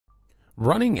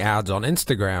Running ads on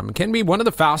Instagram can be one of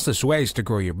the fastest ways to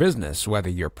grow your business, whether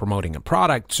you're promoting a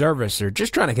product, service, or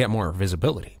just trying to get more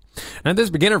visibility. Now, in this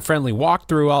beginner-friendly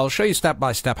walkthrough, I'll show you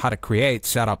step-by-step how to create,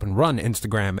 set up, and run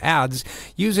Instagram ads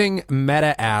using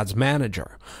Meta Ads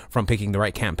Manager. From picking the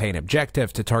right campaign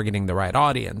objective to targeting the right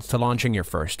audience to launching your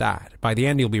first ad. By the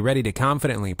end, you'll be ready to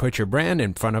confidently put your brand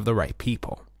in front of the right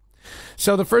people.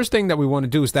 So the first thing that we want to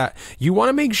do is that you want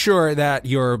to make sure that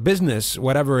your business,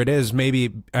 whatever it is, maybe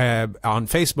on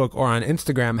Facebook or on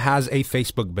Instagram, has a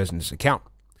Facebook business account.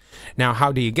 Now,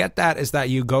 how do you get that? Is that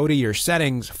you go to your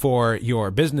settings for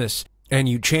your business and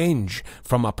you change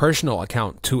from a personal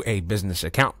account to a business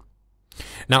account.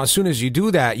 Now, as soon as you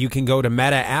do that, you can go to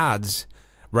Meta Ads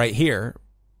right here,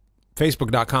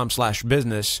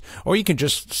 facebook.com/business, or you can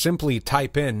just simply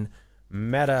type in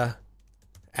Meta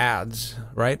Ads,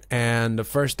 right? And the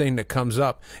first thing that comes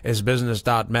up is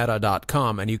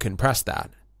business.meta.com, and you can press that.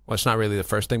 Well, it's not really the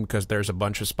first thing because there's a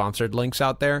bunch of sponsored links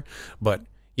out there, but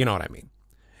you know what I mean.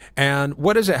 And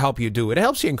what does it help you do? It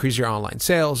helps you increase your online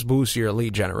sales, boost your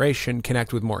lead generation,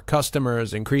 connect with more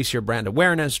customers, increase your brand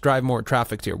awareness, drive more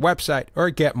traffic to your website, or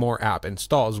get more app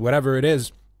installs. Whatever it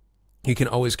is, you can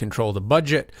always control the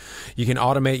budget. You can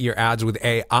automate your ads with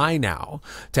AI now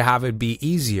to have it be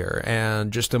easier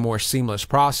and just a more seamless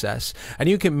process. And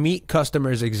you can meet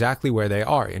customers exactly where they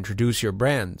are, introduce your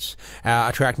brands,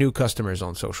 attract new customers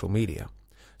on social media.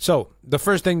 So the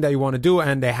first thing that you want to do,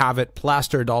 and they have it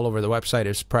plastered all over the website,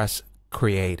 is press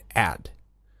Create Ad.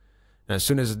 And as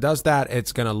soon as it does that,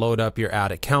 it's going to load up your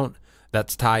ad account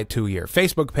that's tied to your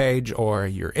Facebook page or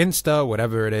your Insta,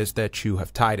 whatever it is that you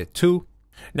have tied it to.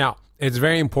 Now, it's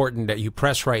very important that you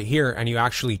press right here and you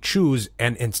actually choose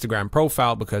an Instagram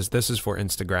profile because this is for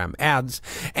Instagram ads.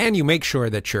 And you make sure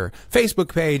that your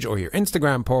Facebook page or your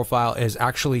Instagram profile is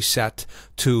actually set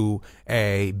to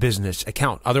a business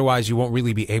account. Otherwise, you won't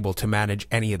really be able to manage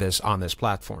any of this on this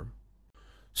platform.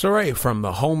 So right from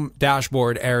the home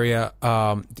dashboard area,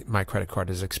 my credit card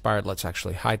is expired. Let's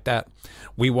actually hide that.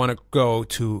 We want to go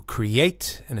to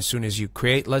create. And as soon as you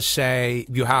create, let's say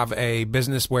you have a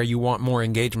business where you want more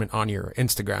engagement on your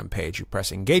Instagram page. You press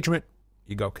engagement,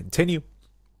 you go continue.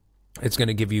 It's going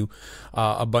to give you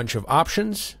a bunch of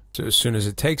options. So as soon as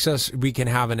it takes us, we can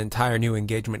have an entire new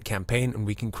engagement campaign and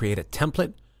we can create a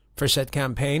template for said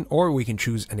campaign, or we can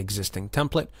choose an existing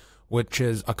template, which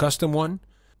is a custom one.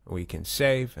 We can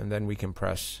save and then we can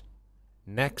press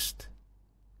next.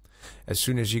 As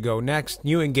soon as you go next,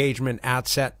 new engagement ad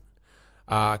set,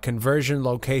 conversion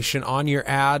location on your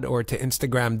ad or to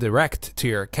Instagram direct to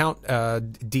your account,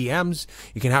 DMs.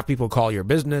 You can have people call your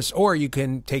business or you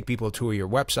can take people to your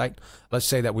website. Let's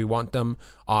say that we want them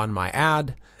on my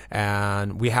ad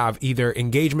and we have either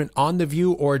engagement on the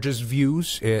view or just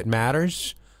views. It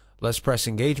matters. Let's press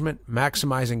engagement,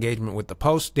 maximize engagement with the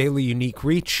post, daily unique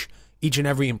reach. Each and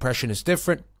every impression is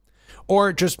different,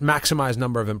 or just maximize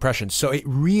number of impressions. So it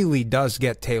really does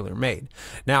get tailor-made.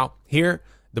 Now, here,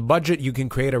 the budget, you can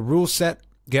create a rule set,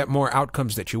 get more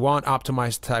outcomes that you want,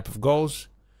 optimize the type of goals.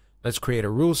 Let's create a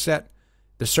rule set.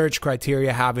 The search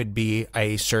criteria, have it be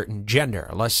a certain gender.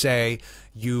 Let's say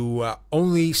you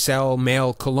only sell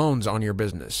male colognes on your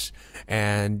business,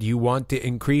 and you want to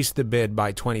increase the bid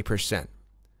by 20%,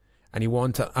 and you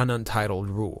want an untitled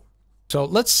rule. So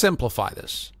let's simplify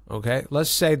this. Okay, let's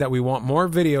say that we want more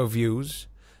video views,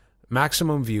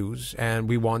 maximum views, and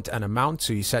we want an amount.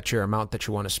 So you set your amount that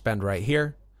you want to spend right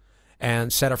here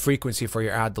and set a frequency for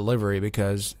your ad delivery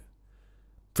because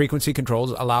frequency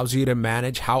controls allows you to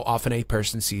manage how often a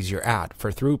person sees your ad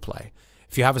for through play.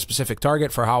 If you have a specific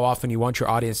target for how often you want your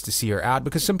audience to see your ad,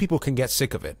 because some people can get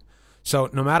sick of it. So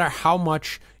no matter how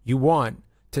much you want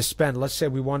to spend, let's say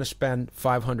we want to spend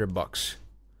 $500.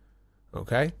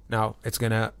 Okay, now it's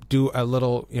going to do a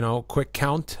little, quick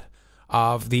count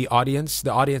of the audience.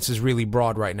 The audience is really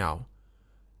broad right now.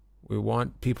 We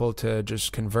want people to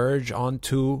just converge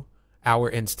onto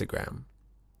our Instagram,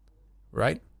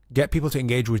 right? Get people to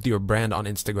engage with your brand on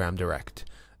Instagram direct.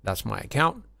 That's my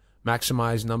account.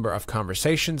 Maximize number of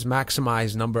conversations,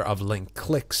 maximize number of link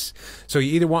clicks. So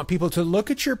you either want people to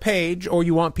look at your page or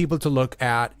you want people to look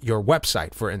at your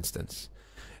website, for instance.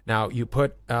 Now, you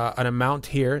put an amount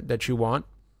here that you want.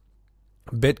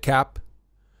 Bid cap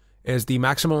is the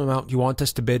maximum amount you want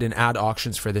us to bid in ad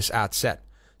auctions for this ad set.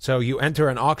 So you enter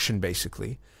an auction,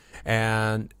 basically,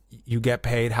 and you get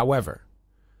paid however.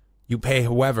 You pay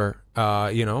whoever,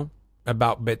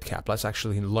 about bid cap. Let's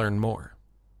actually learn more.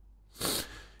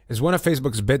 is one of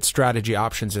Facebook's bid strategy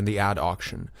options in the ad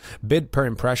auction. Bid per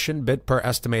impression, bid per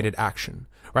estimated action.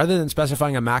 Rather than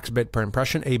specifying a max bid per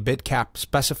impression, a bid cap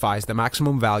specifies the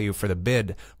maximum value for the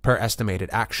bid per estimated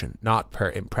action, not per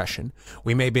impression.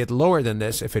 We may bid lower than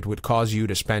this if it would cause you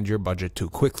to spend your budget too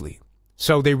quickly.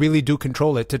 So they really do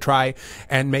control it to try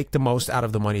and make the most out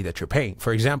of the money that you're paying.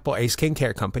 For example, a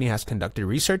skincare company has conducted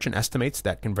research and estimates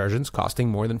that conversions costing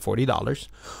more than $40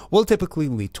 will typically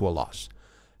lead to a loss.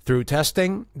 Through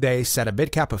testing, they set a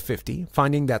bid cap of 50,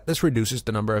 finding that this reduces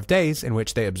the number of days in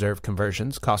which they observe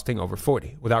conversions costing over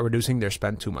 40, without reducing their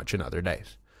spend too much in other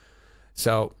days.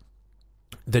 So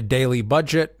the daily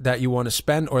budget that you want to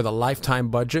spend or the lifetime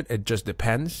budget, it just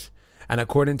depends. And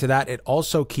according to that, it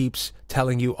also keeps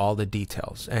telling you all the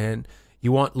details. And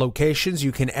you want locations,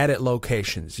 you can edit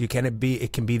locations. It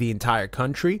can be the entire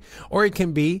country, or it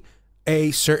can be a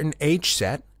certain age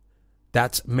set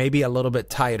that's maybe a little bit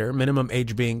tighter, minimum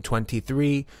age being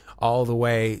 23 all the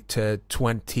way to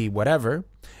 20 whatever,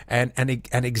 and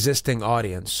an existing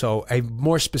audience. So a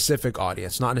more specific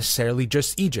audience, not necessarily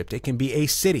just Egypt. It can be a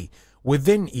city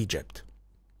within Egypt.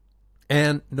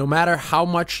 And no matter how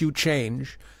much you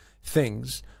change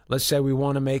things, let's say we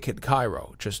want to make it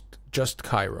Cairo, just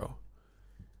Cairo.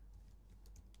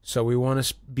 So we want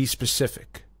to be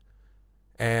specific.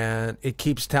 And it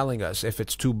keeps telling us if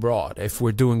it's too broad, if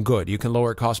we're doing good. You can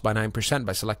lower cost by 9%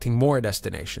 by selecting more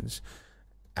destinations.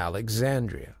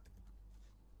 Alexandria.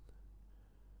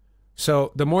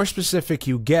 So the more specific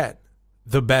you get,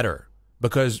 the better.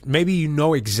 Because maybe you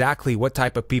know exactly what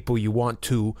type of people you want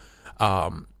to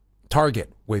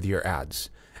target with your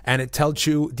ads. And it tells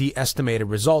you the estimated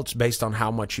results based on how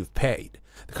much you've paid.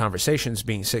 The conversations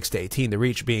being 6 to 18, the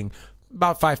reach being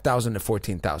about 5,000 to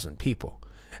 14,000 people.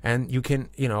 And you can,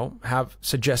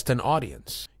 suggest an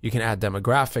audience. You can add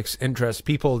demographics, interests.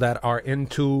 People that are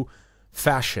into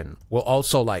fashion will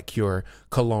also like your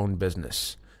cologne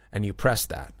business. And you press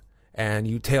that. And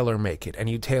you tailor make it. And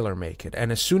you tailor make it.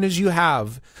 And as soon as you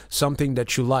have something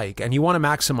that you like, and you want to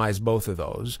maximize both of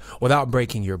those without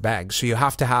breaking your bank. So you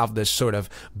have to have this sort of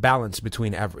balance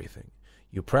between everything.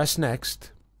 You press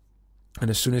next.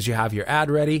 And as soon as you have your ad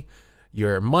ready,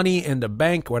 your money in the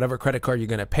bank, whatever credit card you're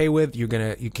going to pay with, you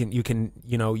can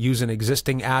use an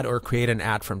existing ad or create an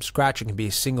ad from scratch. It can be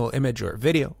a single image or a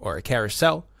video or a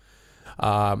carousel.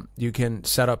 You can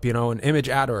set up, an image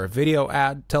ad or a video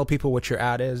ad. Tell people what your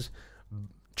ad is.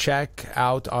 Check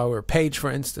out our page,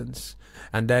 for instance,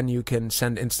 and then you can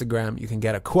send Instagram. You can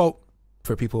get a quote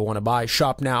for people who want to buy.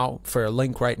 Shop now for a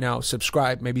link right now.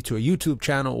 Subscribe maybe to a YouTube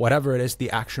channel, whatever it is,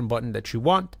 the action button that you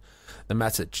want, the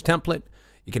message template.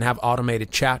 You can have automated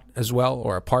chat as well,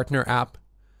 or a partner app.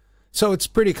 So it's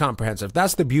pretty comprehensive.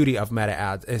 That's the beauty of meta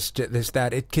ads, is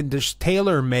that it can just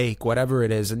tailor make whatever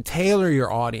it is and tailor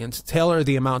your audience, tailor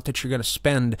the amount that you're going to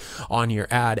spend on your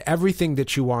ad, everything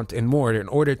that you want and more in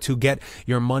order to get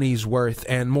your money's worth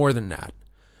and more than that.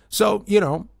 So,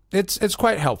 it's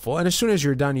quite helpful. And as soon as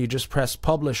you're done, you just press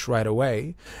publish right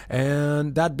away.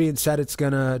 And that being said, it's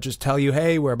going to just tell you,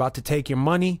 hey, we're about to take your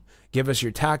money. Give us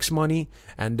your tax money.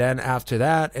 And then after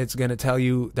that, it's going to tell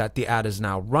you that the ad is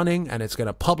now running, and it's going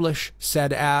to publish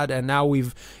said ad. And now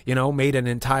we've, made an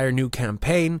entire new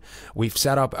campaign. We've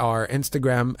set up our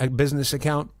Instagram business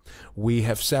account. We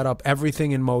have set up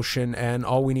everything in motion, and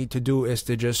all we need to do is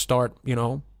to just start,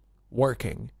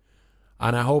 working.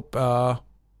 And I hope that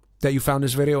you found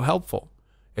this video helpful.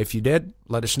 If you did,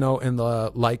 let us know in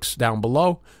the likes down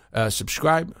below.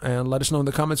 Subscribe and let us know in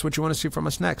the comments what you want to see from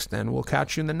us next, and we'll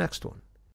catch you in the next one.